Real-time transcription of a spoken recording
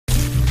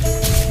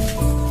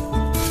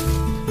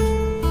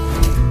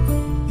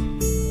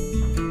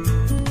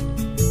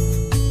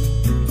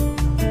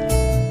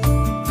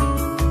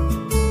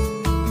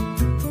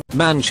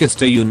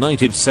Manchester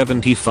United's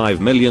 £75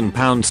 million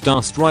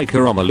star striker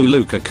Romelu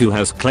Lukaku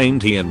has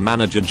claimed he and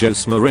manager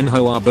Jose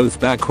Mourinho are both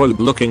back.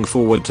 Looking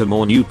forward to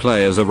more new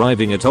players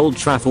arriving at Old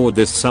Trafford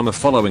this summer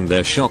following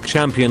their shock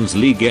Champions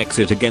League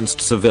exit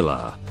against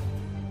Sevilla.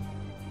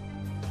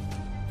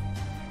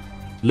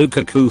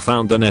 Lukaku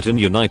found the net in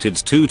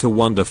United's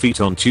 2-1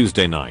 defeat on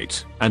Tuesday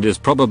night, and is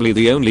probably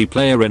the only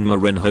player in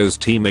Mourinho's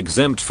team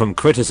exempt from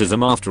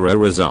criticism after a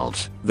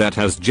result that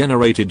has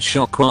generated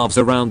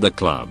shockwaves around the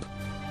club.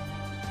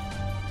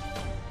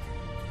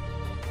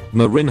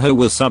 Mourinho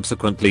was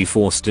subsequently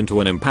forced into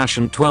an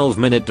impassioned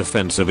 12-minute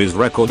defense of his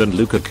record, and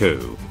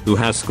Lukaku, who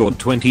has scored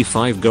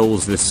 25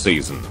 goals this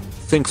season,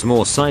 thinks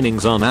more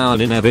signings are now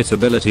an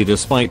inevitability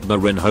despite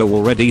Mourinho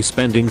already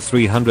spending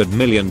 £300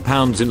 million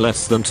in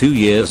less than 2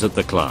 years at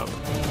the club.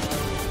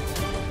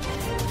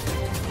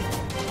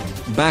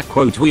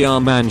 "We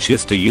are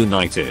Manchester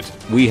United.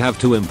 We have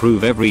to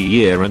improve every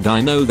year, and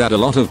I know that a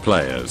lot of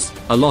players,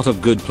 a lot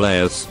of good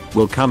players,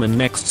 will come in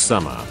next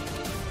summer.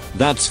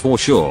 That's for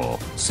sure,"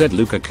 said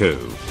Lukaku.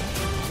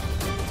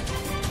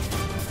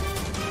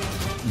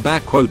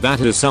 "That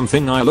is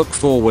something I look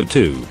forward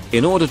to,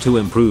 in order to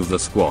improve the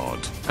squad,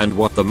 and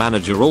what the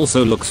manager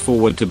also looks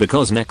forward to,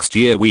 because next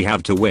year we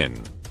have to win.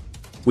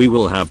 We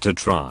will have to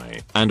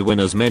try and win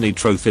as many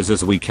trophies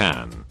as we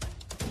can."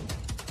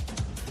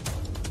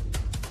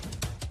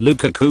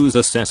 Lukaku's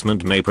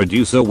assessment may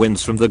producer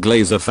wins from the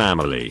Glazer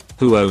family,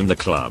 who own the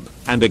club,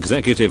 and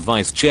executive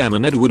vice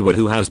chairman Ed Woodward,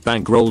 who has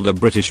bankrolled a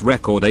British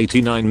record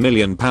 £89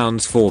 million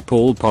for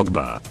Paul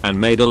Pogba,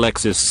 and made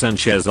Alexis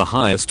Sanchez the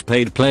highest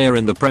paid player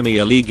in the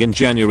Premier League in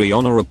January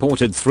on a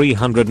reported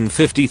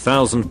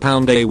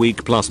 £350,000 a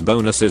week plus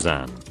bonuses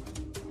and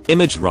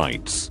image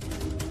rights.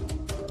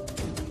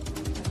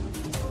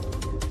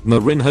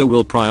 Mourinho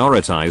will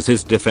prioritise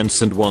his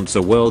defence and wants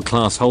a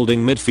world-class holding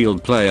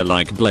midfield player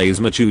like Blaise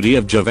Matuidi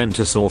of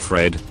Juventus or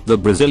Fred, the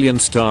Brazilian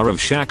star of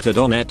Shakhtar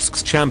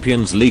Donetsk's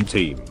Champions League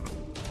team.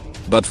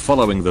 But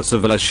following the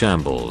Sevilla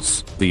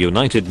shambles, the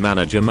United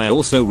manager may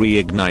also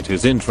reignite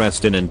his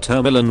interest in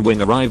Inter Milan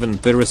winger Ivan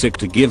Perisic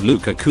to give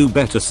Lukaku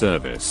better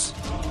service.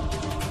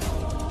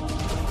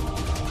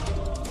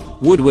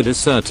 Woodward is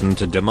certain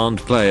to demand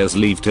players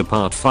leave to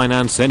part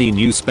finance any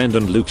new spend,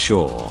 and Luke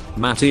Shaw,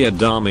 Mattia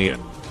Darmian,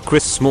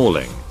 Chris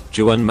Smalling,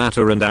 Juan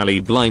Mata and Ali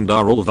Blind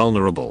are all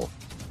vulnerable.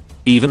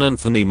 Even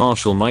Anthony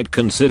Martial might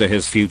consider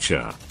his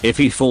future if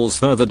he falls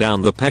further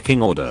down the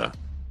pecking order.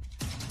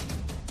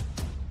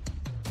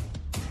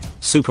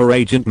 Super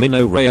agent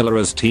Mino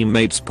Raiola's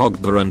teammates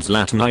Pogba and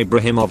Zlatan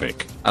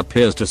Ibrahimovic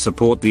appears to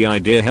support the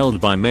idea held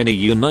by many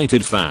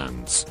United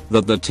fans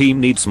that the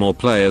team needs more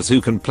players who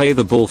can play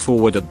the ball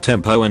forward at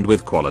tempo and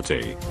with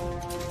quality.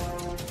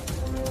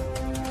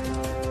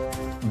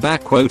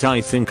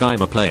 "I think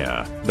I'm a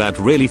player that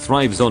really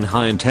thrives on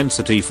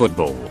high-intensity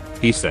football,"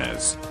 he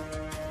says.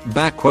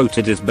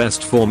 "It is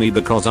best for me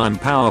because I'm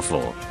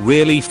powerful,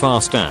 really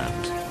fast,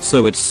 and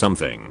so it's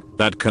something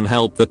that can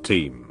help the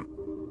team."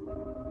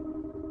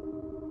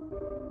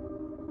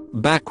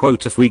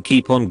 "If we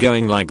keep on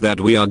going like that,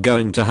 we are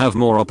going to have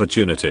more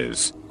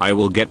opportunities. I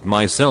will get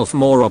myself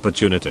more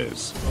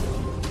opportunities."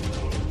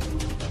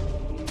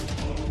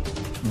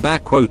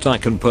 "I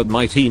can put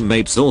my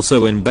teammates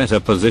also in better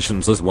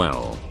positions as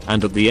well,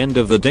 and at the end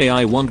of the day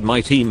I want my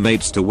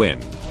teammates to win."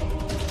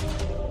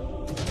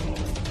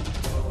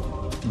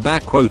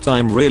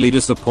 "I'm really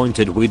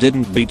disappointed we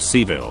didn't beat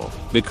Sevilla,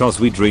 because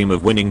we dream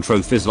of winning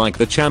trophies like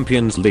the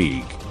Champions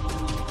League."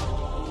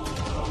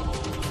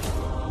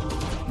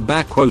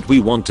 "We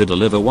want to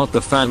deliver what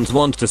the fans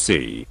want to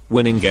see,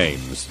 winning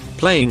games,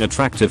 playing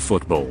attractive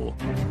football."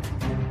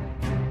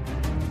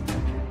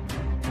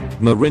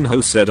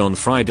 Mourinho said on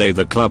Friday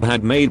the club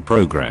had made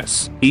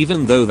progress,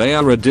 even though they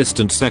are a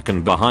distant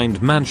second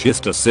behind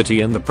Manchester City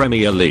in the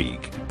Premier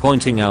League,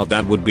 pointing out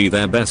that would be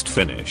their best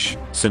finish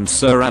since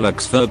Sir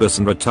Alex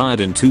Ferguson retired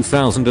in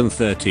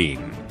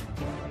 2013.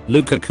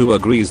 Lukaku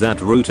agrees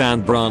that root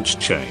and branch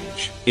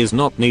change is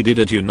not needed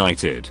at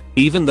United,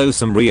 even though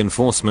some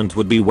reinforcement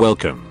would be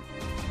welcome.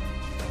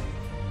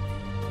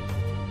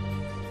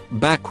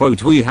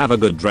 "We have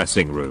a good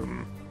dressing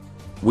room.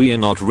 We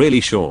are not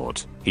really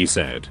short," he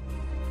said.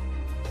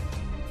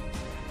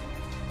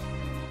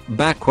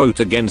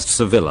 "Against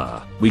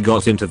Sevilla, we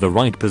got into the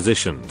right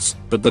positions,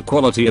 but the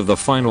quality of the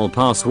final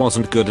pass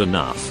wasn't good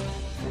enough.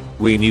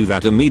 We knew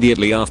that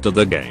immediately after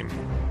the game."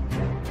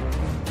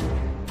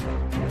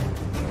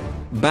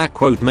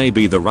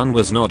 "Maybe the run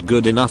was not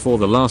good enough or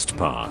the last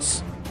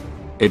pass.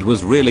 It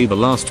was really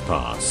the last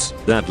pass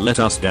that let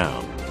us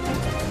down."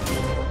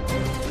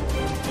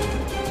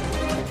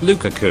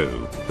 Lukaku,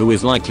 who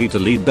is likely to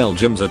lead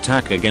Belgium's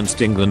attack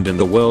against England in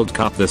the World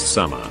Cup this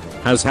summer,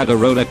 has had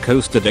a roller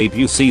coaster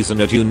debut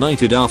season at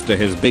United after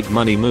his big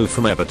money move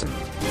from Everton.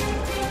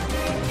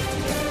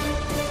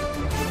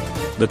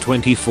 The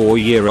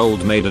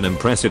 24-year-old made an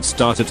impressive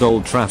start at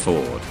Old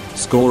Trafford,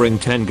 scoring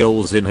 10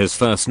 goals in his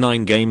first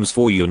 9 games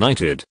for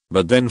United,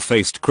 but then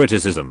faced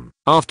criticism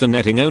after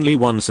netting only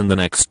once in the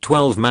next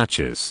 12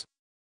 matches.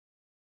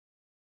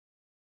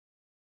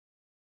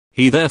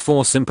 He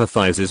therefore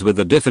sympathizes with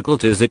the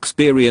difficulties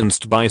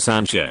experienced by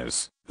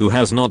Sanchez, who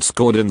has not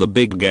scored in the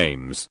big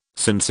games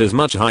since his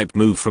much hyped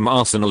move from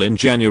Arsenal in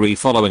January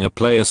following a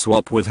player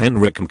swap with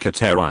Henrik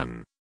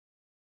Mkhitaryan.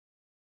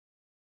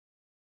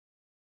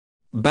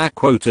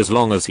 As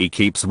long as he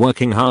keeps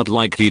working hard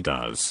like he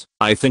does,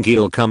 I think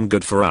he'll come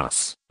good for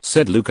us,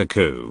 said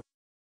Lukaku.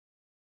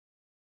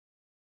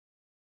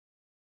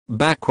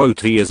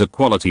 He is a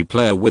quality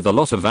player with a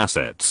lot of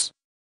assets.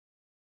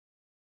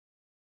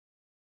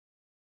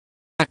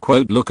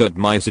 Look at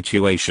my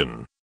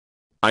situation.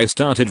 I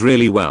started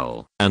really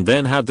well, and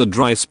then had the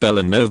dry spell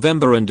in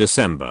November and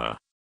December.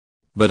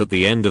 But at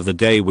the end of the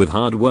day, with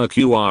hard work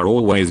you are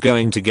always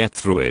going to get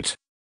through it.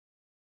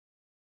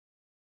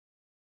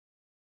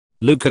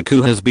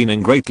 Lukaku has been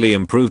in greatly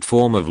improved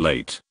form of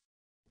late.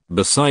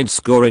 Besides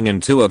scoring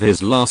in 2 of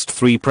his last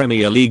 3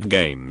 Premier League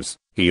games,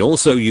 he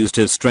also used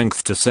his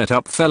strength to set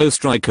up fellow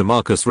striker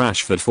Marcus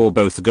Rashford for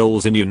both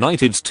goals in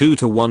United's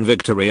 2-1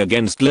 victory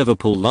against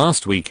Liverpool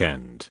last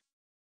weekend.